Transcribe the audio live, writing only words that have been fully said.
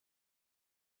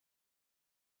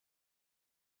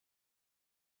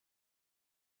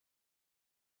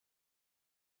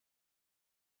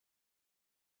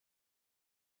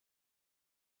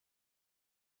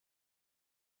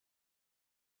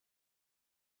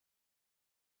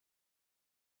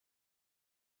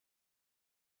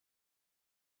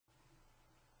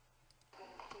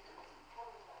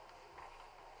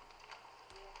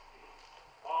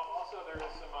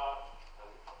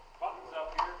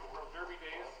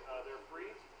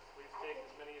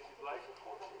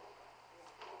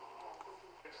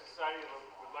excited and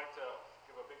would like to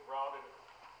give a big round of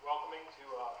welcoming to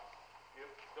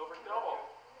Gilbert Double.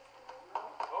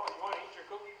 Oh, you want to eat your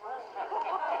cookie first? All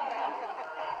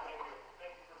right, thank you.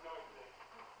 Thank you for coming today.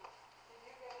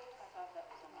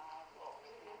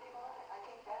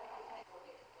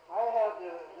 I have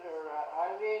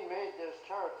Eileen made this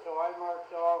chart, so I marked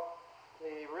off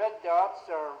the red dots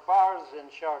are bars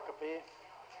in Shakopee,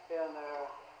 and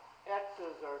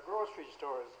X's are grocery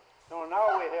stores. So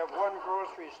now we have one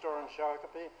grocery store in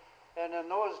Shakopee, and in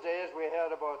those days we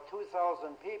had about 2,000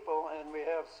 people, and we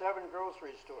have 7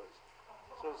 grocery stores.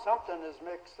 So something is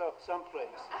mixed up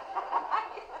someplace.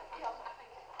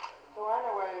 So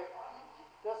anyway,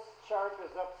 this chart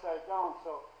is upside down,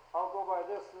 so I'll go by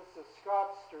this. This is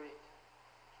Scott Street.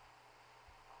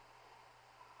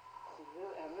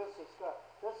 And this is Scott.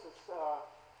 This is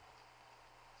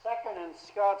 2nd and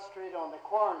Scott Street on the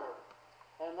corner.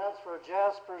 And that's where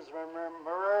Jasper's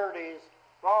Morarity's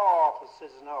law office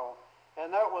is now.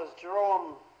 And that was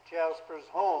Jerome Jasper's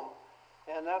home.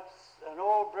 And that's an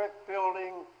old brick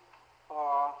building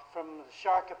from the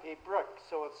Shakopee brick.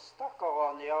 So it's stucco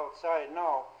on the outside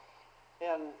now.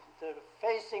 And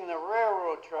facing the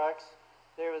railroad tracks,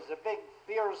 there was a big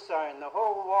beer sign. The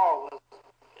whole wall was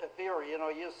a beer. You know,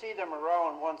 you see them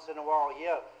around once in a while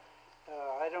yet.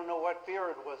 I don't know what beer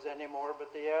it was anymore,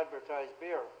 but they advertised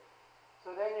beer. So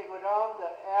then you go down to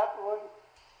Atwood,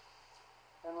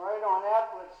 and right on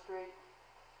Atwood Street,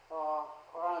 or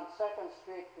on 2nd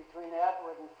Street between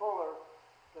Atwood and Fuller,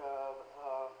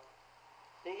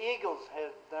 the Eagles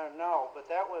had there now, but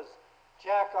that was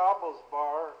Jack Obble's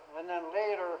bar, and then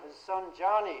later his son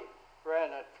Johnny ran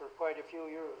it for quite a few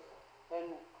years.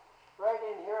 And right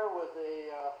in here was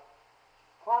a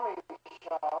plumbing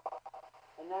shop,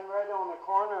 and then right on the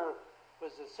corner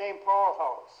was the St. Paul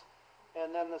House.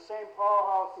 And then the St. Paul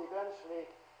House eventually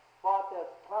bought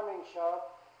that plumbing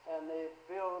shop, and they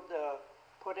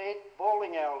put 8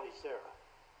 bowling alleys there.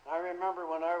 I remember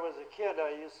when I was a kid,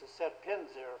 I used to set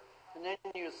pins there. And then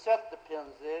you set the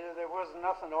pins. There wasn't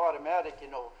nothing automatic,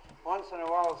 you know. Once in a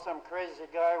while, some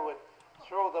crazy guy would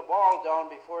throw the ball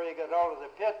down before you got out of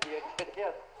the pit, you'd get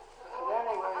hit. But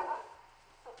anyway,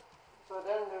 so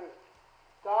then there's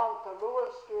down to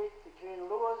Lewis Street,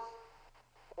 between Lewis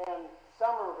and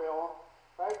Somerville,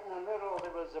 right in the middle,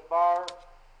 there was a bar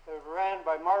that ran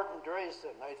by Martin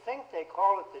Drayson. I think they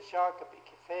call it the Shakopee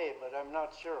Cafe, but I'm not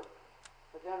sure.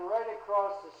 But then right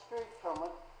across the street from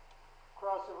it,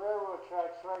 across the railroad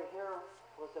tracks right here,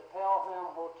 was the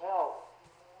Pelham Hotel.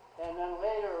 And then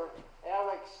later,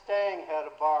 Alex Stang had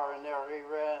a bar in there. He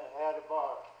had a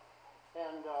bar.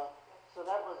 And so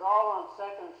that was all on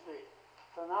 2nd Street.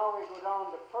 So now we go down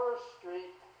to 1st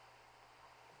Street,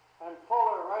 and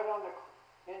Fuller, right on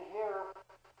in here,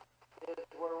 is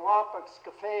where Wampak's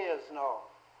Cafe is now.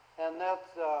 And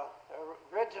that's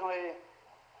originally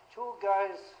 2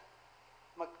 guys,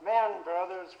 McMahon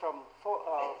brothers from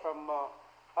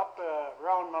up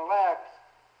around Mille Lacs,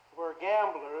 were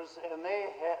gamblers, and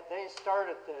they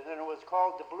started it, and it was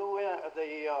called the Blue Inn,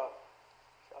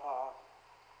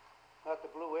 not the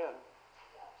Blue Inn.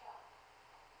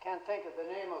 Can't think of the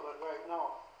name of it right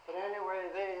now. But anyway,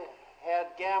 they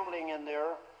had gambling in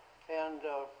there, and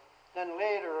then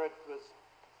later it was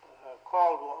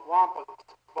called Wampak's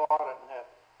bought it and that.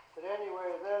 But anyway,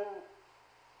 then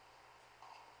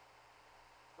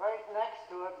right next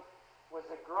to it was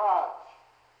a garage,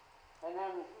 and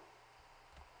then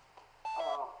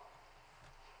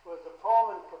was a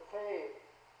Pullman Cafe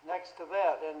next to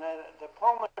that, and the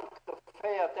Pullman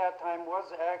Cafe at that time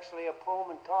was actually a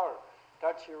Pullman car.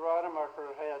 Dutchy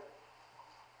Rademacher had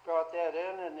brought that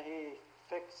in, and he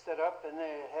fixed it up, and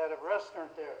they had a restaurant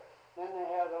there. Then they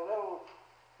had a little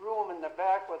room in the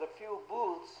back with a few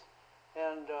booths,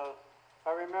 and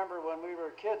I remember when we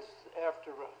were kids, after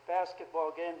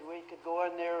basketball games, we could go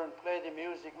in there and play the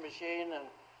music machine,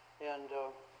 and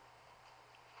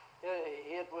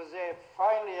it was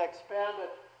finally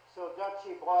expanded, so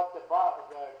Dutchy bought the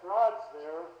garage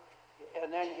there,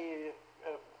 and then he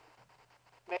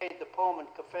made the Pullman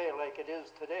Cafe like it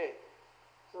is today.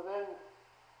 So then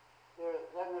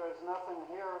there's nothing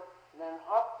here, and then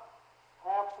up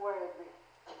halfway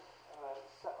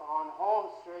on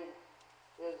Holmes Street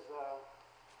is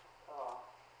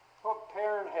Hook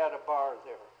Perrin had a bar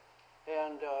there,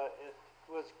 and it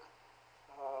was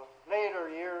later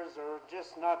years, or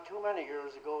just not too many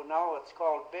years ago. Now it's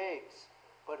called Babes,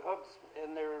 but Hook's,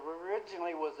 and there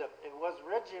originally was it was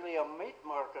originally a meat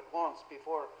market once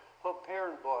before Hook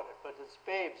Perrin bought it, but it's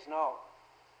Babes now.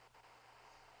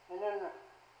 And then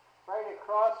right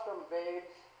across from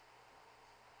Babes,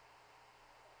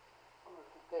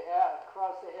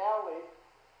 across the alley,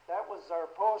 that was was our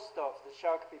post office, the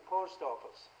Shakopee post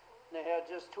office. And they had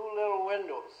just two little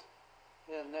windows.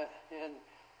 And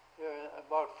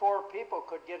about 4 people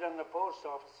could get in the post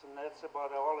office, and that's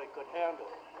about all they could handle.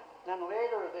 Then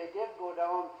later they did go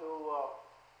down to,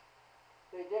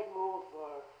 they did move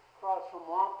across from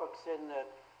Wampaks in that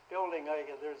building.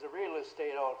 There's a real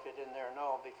estate outfit in there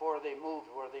now before they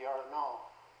moved where they are now.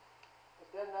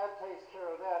 But then that takes care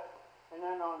of that. And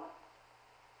then on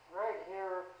right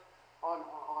here on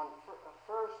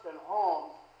First and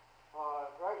Holmes,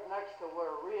 right next to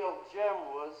where Real Gem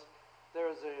was,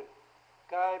 there's a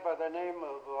guy by the name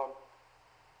of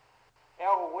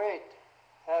Al Waite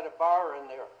had a bar in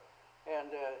there, and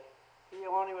he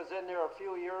only was in there a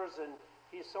few years, and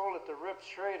he sold it to Rip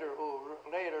Schrader, who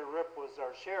later Rip was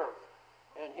our sheriff,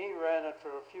 and he ran it for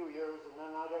a few years, and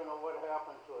then I don't know what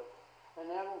happened to it. And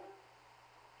then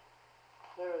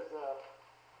there's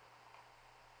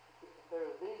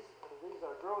these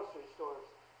are grocery stores,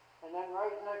 and then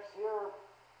right next here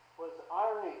was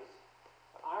Arnie's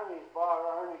bar,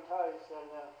 Arnie Tice, and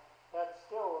that's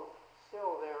still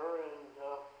there. And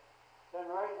then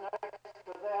right next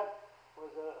to that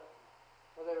was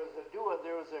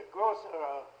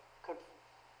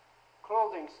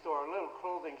clothing store, a little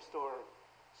clothing store.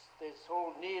 They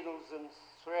sold needles and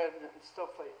thread and stuff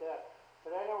like that.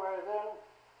 But anyway, then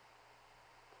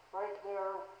right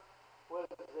there was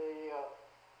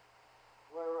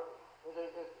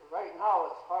right now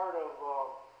it's part of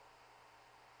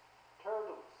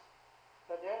Turtles.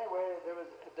 But anyway,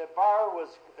 the bar was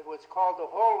called the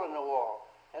Hole in the Wall,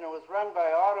 and it was run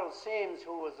by Otto Seams,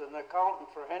 who was an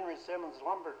accountant for Henry Simmons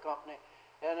Lumber Company,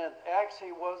 and it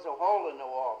actually was a hole in the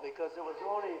wall because it was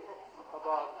only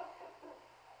about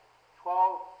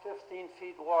 12, 15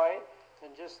 feet wide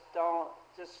and just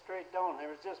straight down.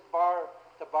 There was just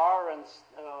the bar and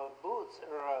booths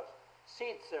or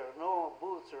seats there, no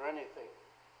booths or anything.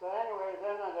 So anyway,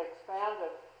 then it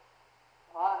expanded.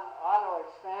 Otto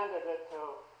expanded it to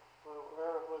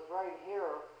where it was right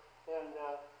here, and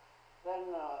then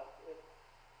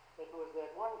it was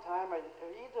at one time,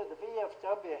 either the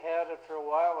VFW had it for a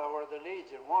while or the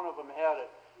Legion, one of them had it.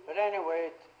 But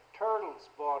anyway, Turtles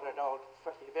bought it out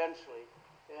eventually,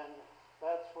 and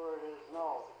that's where it is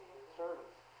now,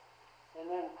 Turtles. And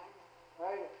then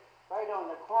right on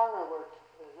the corner where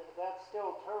that's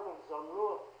still Turtles on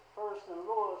First and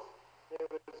Lewis, there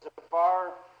was a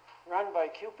bar run by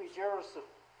Cupie Jerison.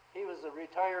 He was a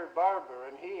retired barber,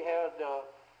 and he had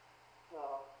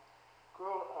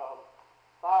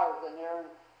bars in there,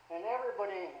 and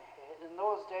everybody in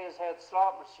those days had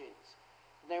slot machines.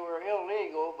 They were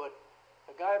illegal, but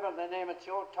a guy by the name of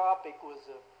Joe Topic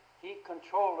he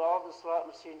controlled all the slot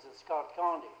machines in Scott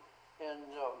County, and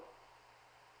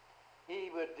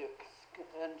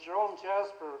and Jerome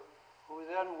Jasper, who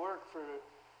then worked for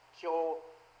Joe,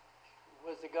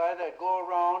 was the guy that'd go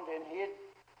around and he'd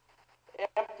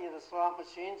empty the slot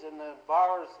machines, and the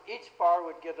bars, each bar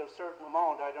would get a certain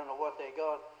amount. I don't know what they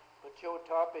got, but Joe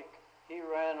Topic, he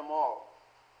ran them all.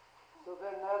 So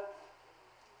then that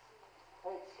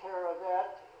takes care of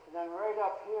that. And then right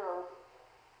up here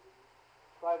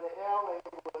by the alley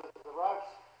was the Rock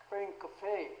Spring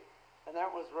Cafe, and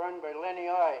that was run by Lenny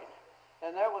Ide.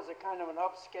 And that was a kind of an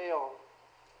upscale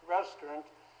restaurant.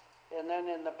 And then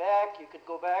in the back, you could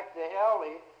go back the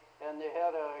alley, and they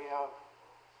had a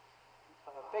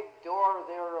big door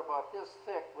there about this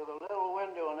thick with a little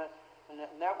window in it, and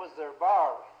that was their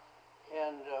bar.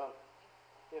 And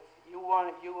if you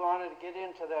wanted to get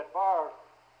into that bar,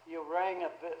 you rang a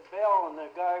bell, and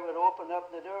the guy would open up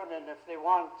the door, and if they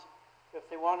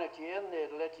wanted you in,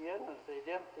 they'd let you in. If they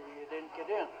didn't, you didn't get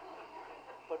in.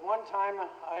 But one time,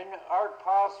 Art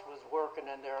Poss was working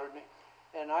in there,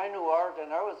 and I knew Art,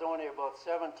 and I was only about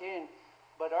 17,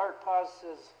 but Art Poss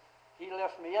says he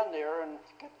left me in there and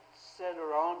could sit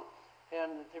around,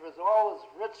 and there was always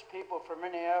rich people from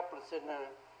Minneapolis in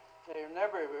there. There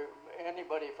never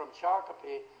anybody from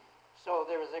Shakopee. So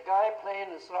there was a guy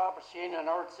playing the slot machine, and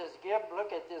Art says, "Gib,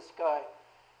 look at this guy.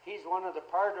 He's one of the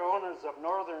part owners of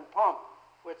Northern Pump,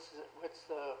 which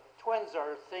the Twins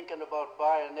are thinking about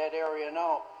buying that area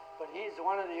now, but he's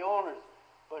one of the owners."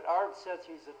 But Art says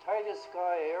he's the tightest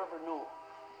guy I ever knew.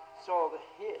 So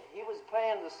he was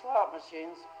playing the slot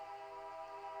machines,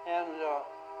 and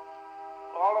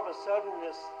all of a sudden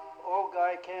this old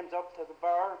guy came up to the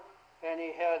bar, and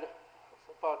he had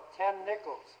about 10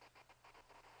 nickels.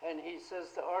 And he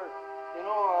says to Art, "You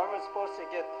know, I was supposed to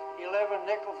get 11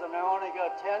 nickels, and I only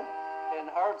got 10. And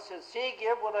Art says, "See,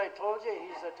 Gib, what I told you?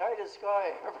 He's the tightest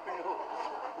guy I ever knew."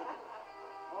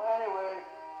 Well, anyway,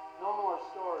 no more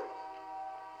stories.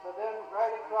 So then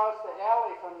right across the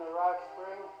alley from the Rock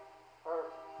Spring, or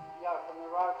from the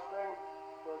Rock Spring,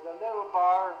 was a little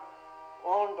bar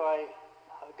owned by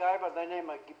a guy by the name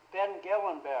of Ben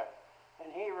Gellenbeck. And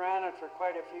he ran it for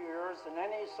quite a few years, and then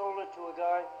he sold it to a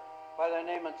guy by the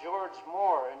name of George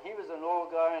Moore, and he was an old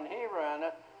guy, and he ran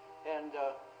it. And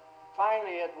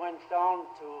finally, it went down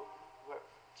to where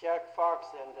Jack Fox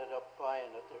ended up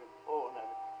buying it or owning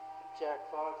it. Jack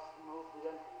Fox moved it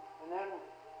in, and then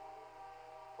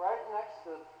right next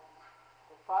to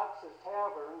the Fox's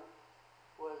Tavern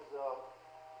was a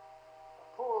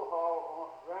pool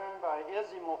hall ran by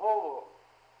Izzy Mahovo.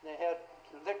 They had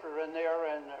liquor in there,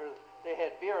 and they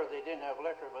had beer. They didn't have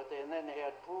liquor, and then they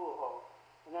had pool hall.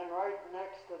 And then right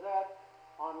next to that,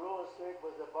 on Lewis Street,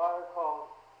 was a bar called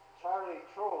Charlie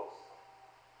Trost.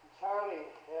 Charlie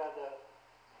had a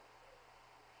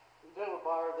little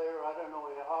bar there. I don't know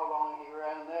how long he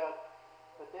ran that.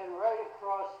 But then right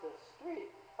across the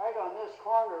street, right on this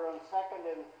corner on 2nd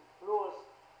and Lewis,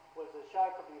 was the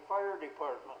Shakopee Fire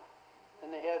Department.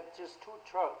 And they had just two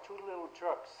little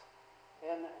trucks.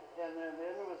 And then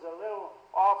there was a little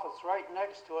office right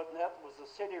next to it, and that was the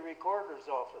city recorder's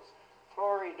office.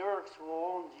 Flory Dirks, who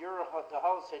owned the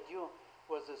house that you,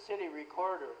 was the city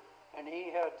recorder, and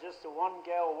he had just the one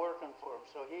gal working for him,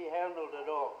 so he handled it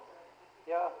all.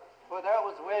 Yeah, well, that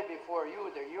was way before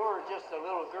you there. You were just a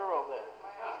little girl then.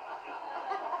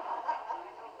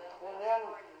 And then,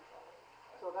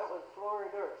 so that was Flory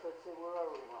Dirks. Let's see, where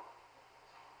are we now?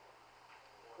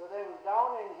 So then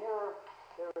down in here,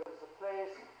 there was a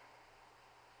place,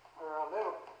 or a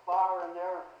little bar in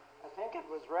there. I think it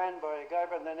was ran by a guy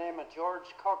by the name of George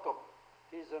Cockham.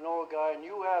 He's an old guy, and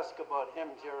you asked about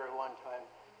him, Jerry, one time.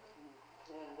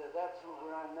 And that's who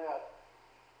ran that.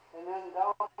 And then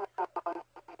down on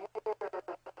here,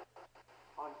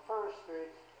 on First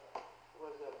Street,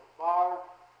 was a bar.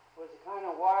 It was kind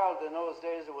of wild in those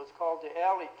days. It was called the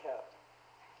Alley Cat.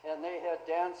 And they had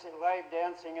dancing, live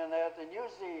dancing and that. And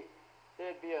usually,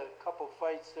 there'd be a couple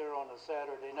fights there on a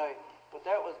Saturday night, but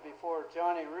that was before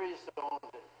Johnny Reese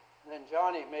owned it. And then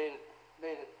Johnny made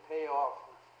it pay off.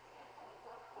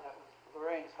 That was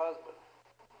Lorraine's husband.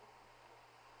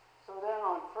 So then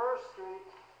on First Street,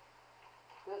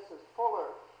 this is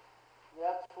Fuller.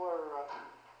 That's where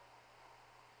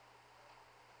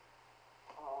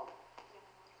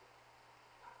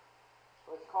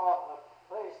what's called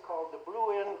a place called the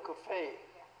Blue Inn Cafe.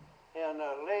 In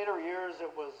later years,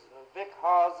 it was Vic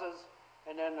Hawes's,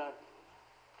 and then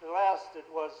the last it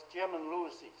was Jim and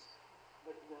Lucy's.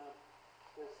 But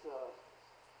this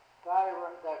guy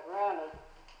that ran it,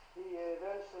 he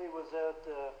eventually was at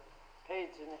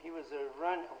Page, and he was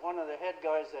one of the head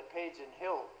guys at Page and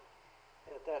Hill.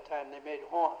 At that time, they made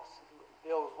homes,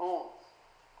 built homes.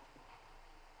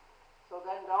 So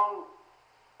then down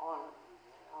on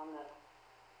the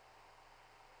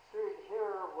street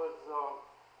here was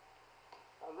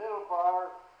a little bar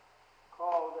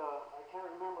called, I can't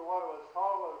remember what it was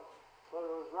called, but it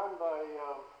was run by,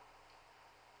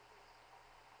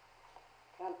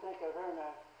 can't think of her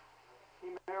name.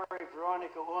 He married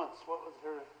Veronica once. What was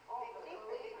her?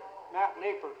 Matt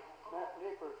Leipert. Matt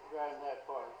Leipert ran that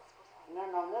bar. And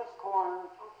then on this corner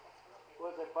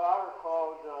was a bar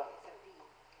called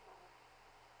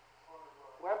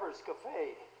Weber's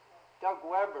Cafe. Doug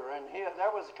Weber, and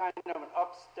that was kind of an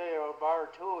upstairs bar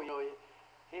too. You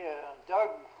know, Doug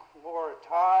wore a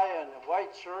tie and a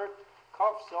white shirt,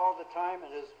 cuffs all the time,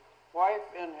 and his wife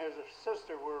and his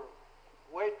sister were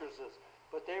waitresses,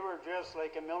 but they were dressed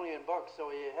like $1 million,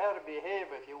 so you had to behave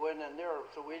if you went in there,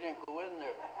 so we didn't go in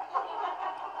there.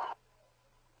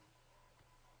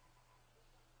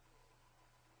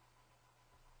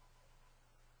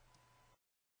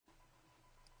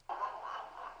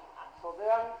 So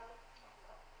then,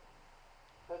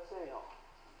 let's see,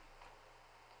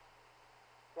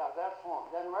 yeah, that's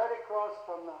one. Then right across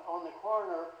from on the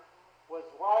corner was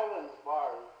Wyland's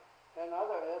Bar. And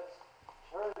it's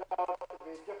turned out to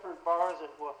be different bars.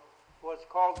 It was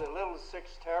called the Little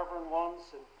Six Tavern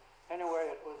once. And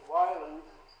anyway, it was Wyland's.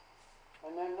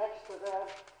 And then next to that,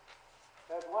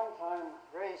 at one time,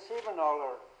 Ray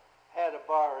Siebenoller had a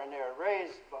bar in there,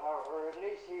 Ray's bar, or at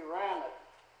least he ran it.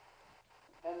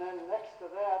 And then next to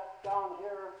that, down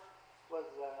here, was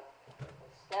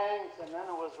Stang's, and then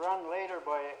it was run later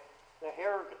by the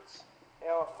Harrogans.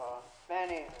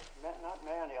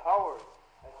 Howard,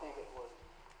 I think it was.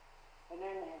 And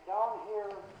then down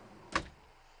here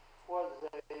was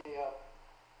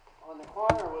on the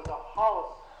corner was a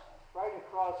house right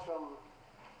across from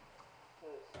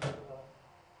this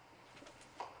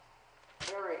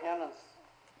Barry Hennon's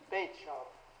bait shop.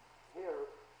 Here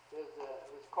is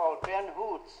it was called Ben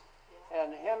Hoots,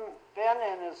 and Ben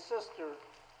and his sister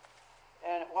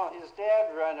And well, his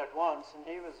dad ran it once, and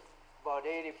he was about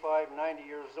 85, 90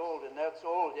 years old, and that's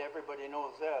old. Everybody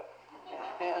knows that.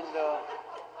 And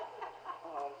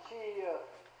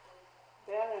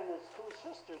Ben and his two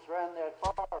sisters ran that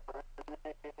bar, and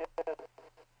they had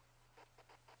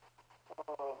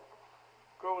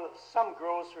some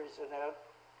groceries in it,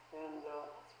 and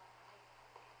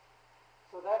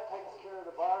so that takes care of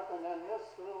the bars. And then this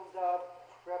little dot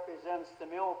represents the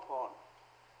mill pond,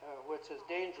 which is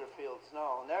Dangerfields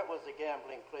now, and that was a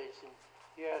gambling place, and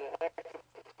you had a heck of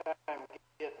a time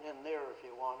getting in there if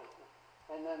you wanted to.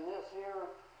 And then this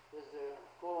here is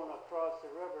going across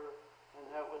the river, and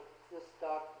this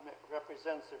dot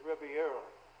represents the Riviera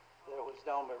that was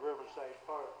down by Riverside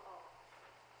Park.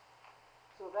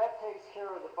 So that takes care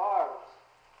of the bars.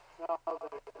 Now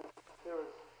there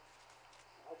was,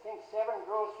 I think, 7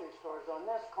 grocery stores. On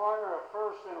this corner of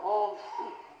First and Holmes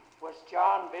was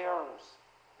John Barron's.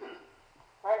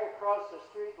 Right across the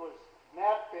street was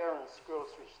Matt Barron's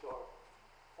grocery store.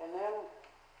 And then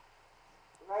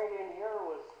right in here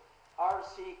was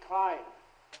R.C. Klein.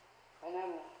 And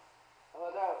then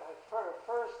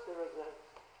first there was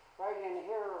right in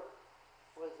here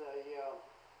was a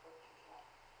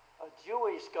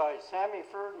Jewish guy, Sammy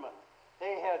Ferdman.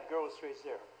 They had groceries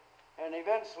there. And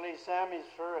eventually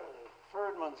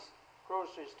Ferdman's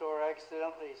grocery store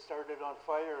accidentally started on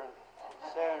fire, and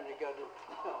Sandy got it.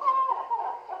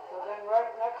 So then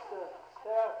right next to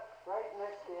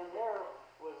him there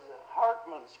was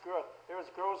Hartman's. There was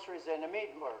groceries and a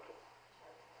meat market.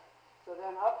 So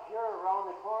then up here around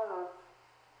the corner,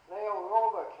 Leo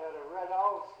Robick had a Red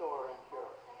Owl store in here.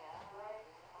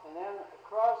 And then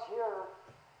across here,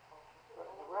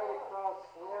 right across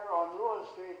here on Lewis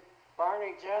Street,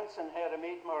 Barney Jensen had a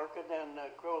meat market and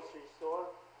a grocery store.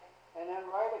 And then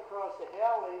right across the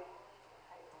alley,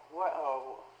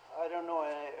 I don't know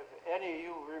if any of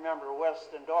you remember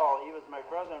Weston Dahl. He was my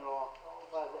brother-in-law.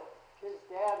 But his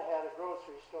dad had a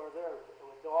grocery store there,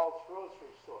 Dahl's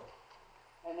grocery store.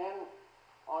 And then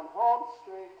on Holmes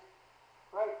Street,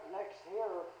 right next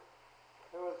here,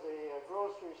 there was a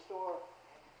grocery store.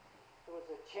 There was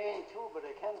a chain too, but I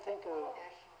can't think of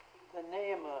the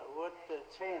name of what the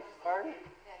chain. Pardon?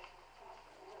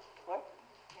 What?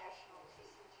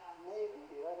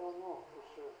 Maybe, I don't know for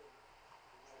sure.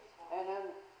 And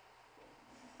then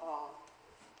I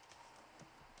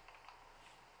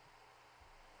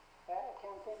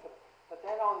can't think of it. But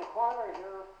then on the corner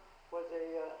here was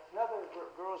another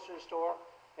grocery store,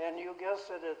 and you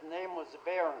guessed it, its name was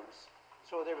Barron's.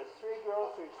 So there was 3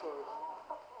 grocery stores.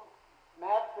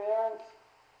 Matt Barron's,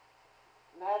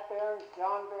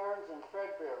 John Barron's, and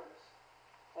Fred Barron's.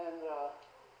 And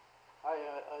I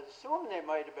assume they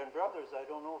might have been brothers. I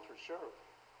don't know for sure.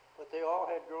 But they all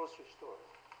had grocery stores.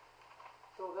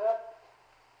 So that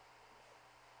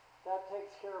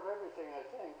takes care of everything, I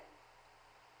think.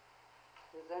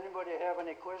 Does anybody have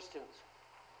any questions?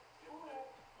 Were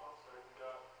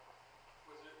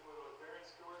those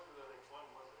Barron's stores, were there like one,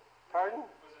 was it? Pardon?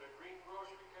 Was it a green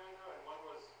grocery kind of, and one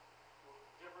was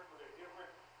different, were there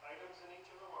different items in each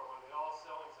of them, or were they all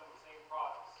selling some of the same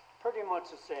products? Pretty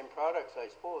much the same products, I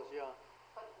suppose, yeah.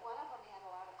 But one of them had a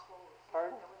lot of clothes.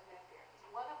 Pardon? That was that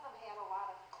Barron's. One of them had a lot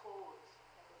of clothes.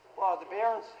 Well, the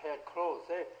Barron's had clothes.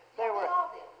 They They were all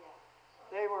did, yeah.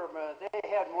 they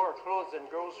had more clothes than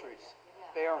groceries.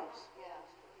 Barron's. Yeah.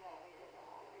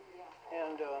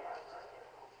 And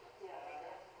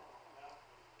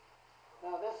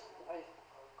now this, I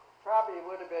probably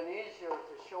would have been easier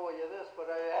to show you this, but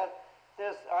I had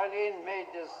this. Eileen made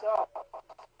this up,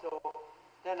 so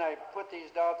then I put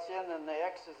these dots in and the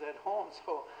X's at home,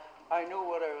 so I knew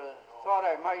what I thought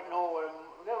I might know a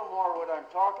little more what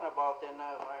I'm talking about than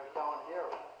I was down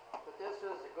here. But this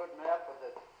is a good map of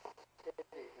the city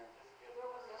here. There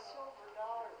was a silver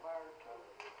dollar bar too.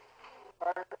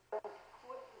 Pardon?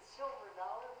 With the silver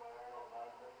dollar bar, remember?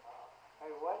 Hey,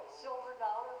 what? Silver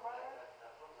dollar bar?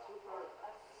 Super.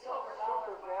 Silver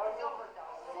dollar bar. value? Silver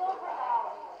dollar. Silver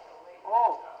dollar.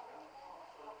 Oh.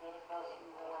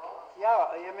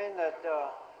 Yeah, you mean that,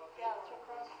 Yeah, it's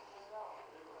across the road.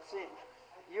 see,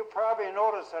 you probably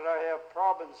noticed that I have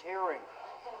problems hearing.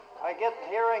 I get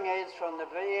hearing aids from the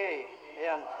VA,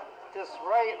 and this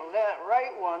right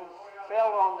one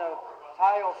fell on the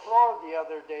tile floor the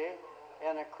other day,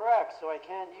 and it cracked, so I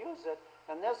can't use it.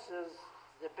 And this is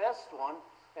the best one,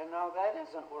 and now that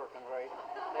isn't working right.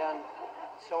 And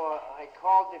so I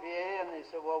called the VA, and they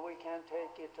said, well, we can't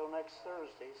take you till next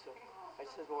Thursday. So I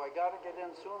said, well, I got to get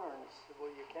in sooner. And he said, well,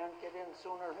 you can't get in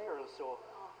sooner here. So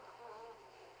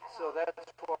that's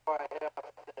why I have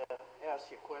to ask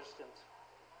you questions.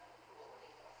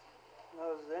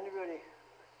 Now, does anybody?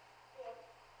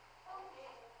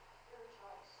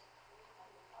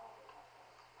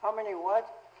 How many what?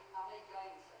 How many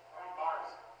joints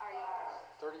are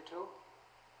yours? 32?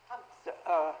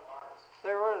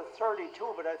 There were 32,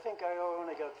 but I think I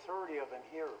only got 30 of them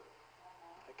here.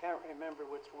 I can't remember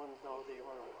which ones now they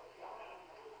were.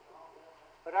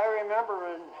 But I remember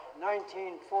in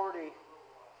 1945,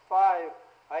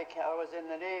 I was in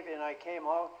the Navy and I came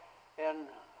out and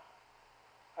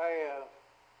I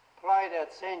applied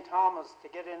at St. Thomas to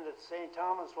get into St.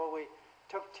 Thomas. Well, we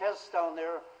took tests down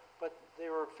there, but they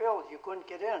were filled. You couldn't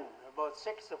get in, about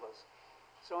 6 of us.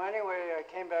 So anyway, I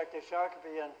came back to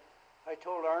Shakopee and I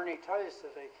told Arnie Tice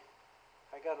that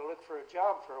I got to look for a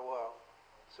job for a while.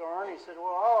 So Arnie said,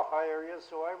 well, I'll hire you.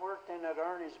 So I worked in at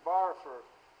Arnie's bar for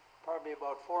probably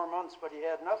about 4 months, but he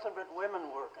had nothing but women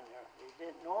working there. He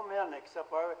didn't, no men, except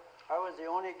I was the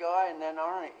only guy and then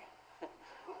Arnie.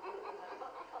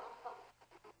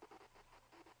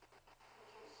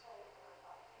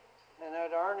 And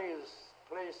that Arnie's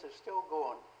place is still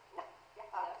going.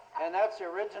 And that's the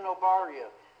original bar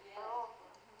yet.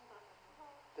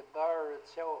 The bar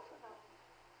itself.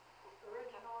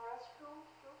 Original restroom?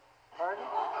 Pardon?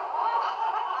 Original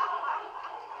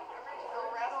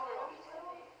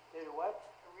restroom. Did what?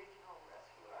 Original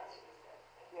restroom.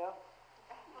 Yeah.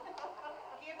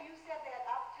 Gib, you said that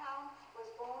Uptown was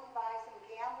owned by some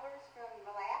gamblers from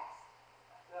Mille Lacs?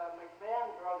 The McMahon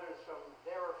brothers,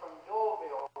 they were from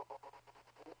Deauville.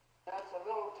 That's a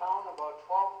little town, about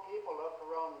 12 people up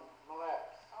around Mille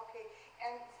Lacs. Okay,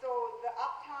 and so the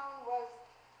Uptown was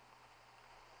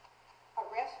a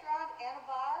restaurant and a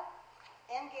bar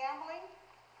and gambling?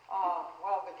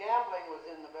 Well, the gambling was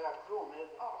in the back room. You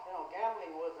know,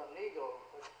 gambling wasn't legal,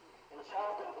 but in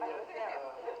Shakopee,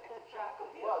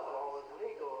 it was always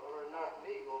legal, or not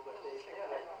legal, but they did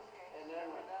it. And then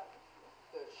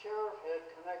the sheriff had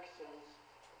connections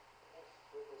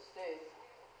with the state.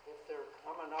 If they're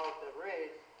coming out the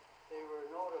raid, they were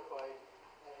notified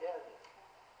ahead.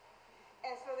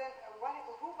 And so then,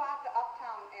 who bought the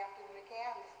Uptown after the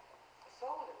McCanns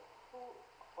sold it? Who,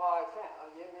 Well, I think,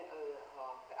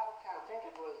 the Uptown? I think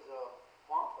it was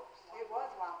Wampus. It was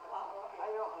Wampus. I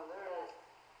Okay. don't know. There's,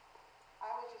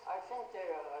 I was just, I think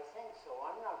so.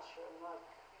 I'm not sure. I'm not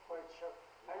quite sure.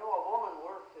 I know a woman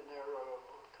worked in there,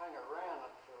 kind of ran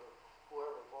it for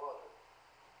whoever bought it.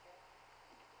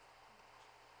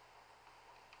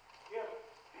 Jim,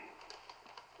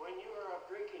 when you were of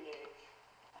drinking age,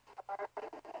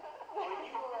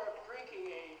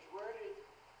 where did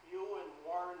you and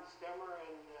Warren Stemmer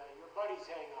and your buddies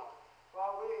hang out?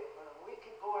 Well, we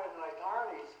could go in like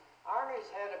Arnie's. Arnie's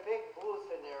had a big booth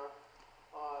in there.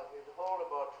 It hold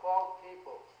about 12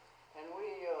 people, and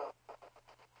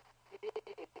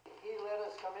he let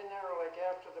us come in there like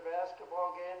after the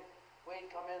basketball game. We'd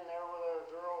come in there with our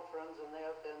girlfriends and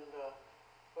that, and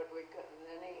but we could, and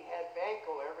then he had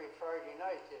banco every Friday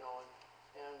night, you know,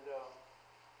 and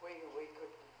we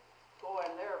could go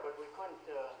in there, but we couldn't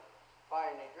buy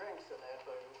any drinks in that.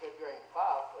 But we could drink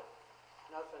pop, but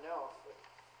nothing else. But,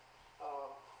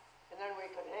 and then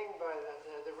we could hang by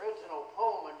the original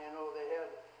Pullman, you know, they had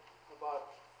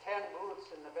about 10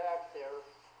 booths in the back there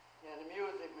and a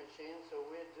music machine, so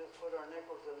we'd just put our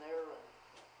nickels in there and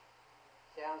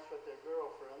dance with their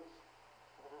girlfriends.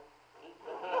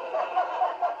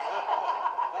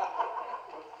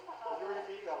 Could you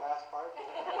repeat that last part?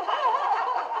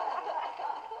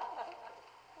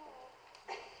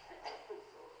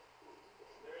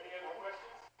 Is there any other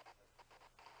questions?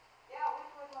 yeah,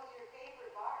 which one was your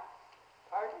favorite bar?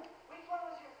 Pardon? Which one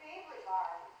was your favorite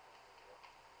bar?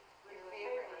 Your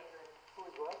favorite.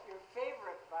 Who's what? Your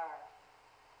favorite bar?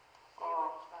 Uh,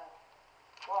 Favorite spot?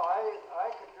 Well, I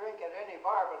could drink at any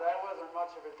bar, but I wasn't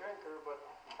much of a drinker, but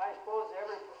I suppose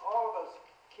all of us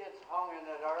kids hung in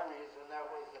at Arnie's, and that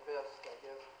was the best, I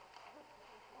guess.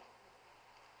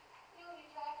 You know, you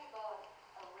talked about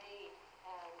a raid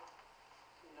and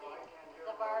No, I can't hear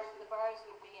the bars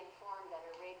would be informed that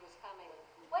a raid was coming.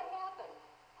 What happened?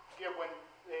 Yeah, when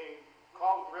they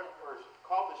called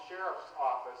the sheriff's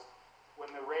office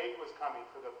when the raid was coming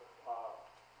for the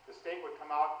state would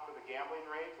come out for the gambling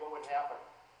raids, what would happen?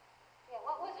 Yeah,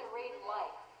 what was a raid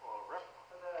like?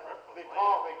 They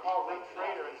called Rick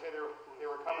Schrader and say they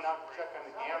were coming out to check on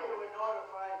the Somebody gambling. would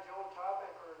notify Joe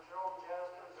Topic or Jerome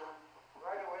Jaspers, and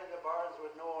right away the bars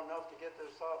would know enough to get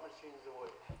their slot machines away.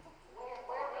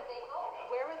 Where would they go?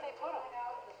 Where would they put them?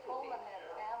 The Pullman had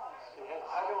panels.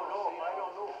 I don't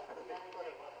know.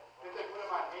 Did they put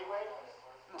them on hay wagons?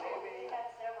 Maybe. They had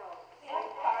several. They had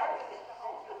cars, as you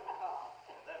would call.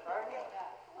 Pardon?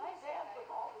 My dad would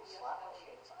all these slot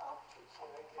machines up to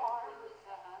some farms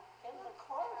in the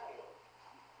cornfield.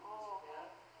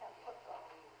 And put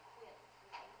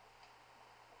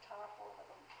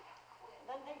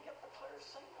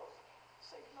singles.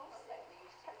 Signals, they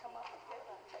pick them up again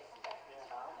and take them back to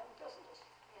town in business.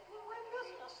 We were in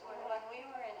business. When we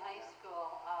were in high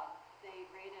school, they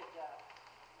raided,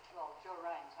 Joe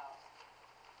Ryan's house.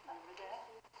 Remember that?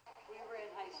 We were in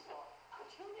high school. But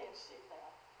you didn't see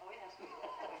that. Oh, yes, we did.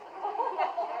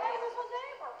 I was a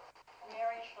neighbor.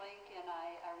 Mary Schlink and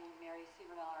Mary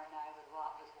Siebermiller and I was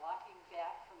walking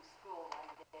back from school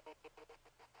one day,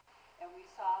 and we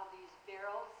saw these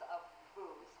barrels of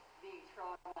booze being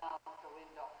thrown out the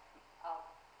window of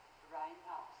the Ryan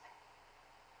house.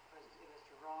 It was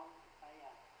Jerome,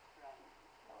 Ryan.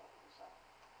 No, it was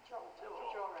Joe.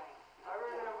 Joe Ryan. I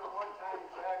remember one time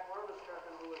Jack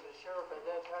Wormeskirchen, who was the sheriff at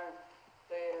that time,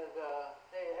 they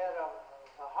had a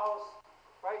house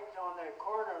right on the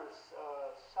corners,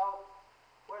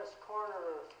 southwest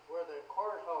corner where the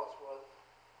courthouse was.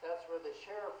 That's where the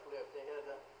sheriff lived.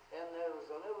 And there was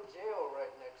a little jail right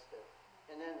next there.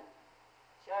 And then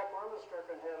Jack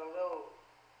Wormeskirchen had a little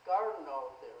garden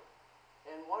out there.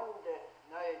 And one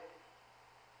night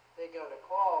they got a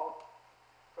call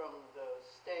from the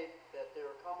state that they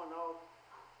were coming out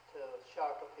to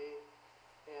Shakopee,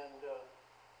 and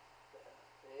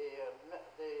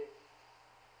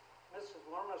Mrs.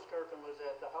 Wormeskirchen was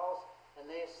at the house, and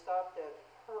they stopped at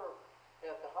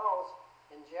the house,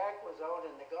 and Jack was out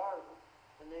in the garden,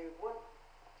 and they wouldn't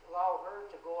allow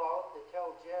her to go out to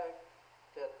tell Jack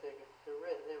that they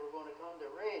were going to come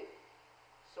to raid.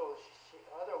 So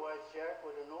otherwise Jack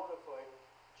would have notified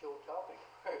Joe Topping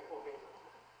right away.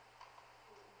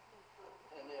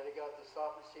 And they'd have got the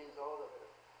slot machines out of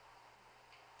there.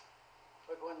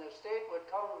 But when the state would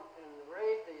come and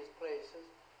raid these places,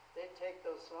 they'd take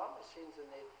those slot machines and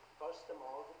they'd bust them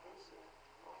all to pieces.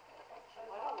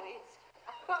 What a waste.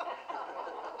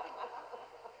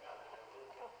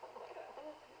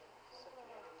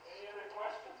 Any other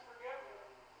questions for Gavin?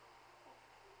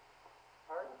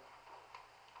 Pardon?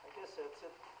 I guess that's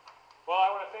it. Well, I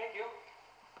want to thank you.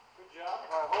 Good job.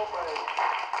 I hope I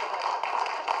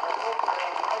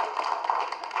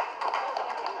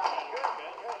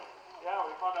Yeah,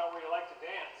 we found out where you like to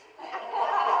dance.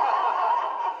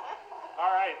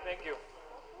 All right, thank you.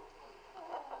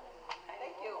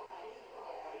 Thank you.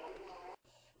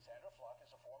 Sandra Fluck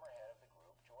is a former head of the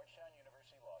group Georgetown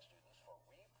University Law Students for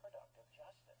Reproductive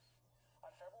Justice. On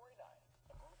February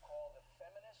 9th, a group called the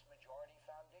Feminist Majority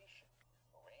Foundation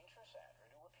arranged for Sandra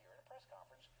to appear at a press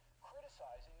conference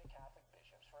criticizing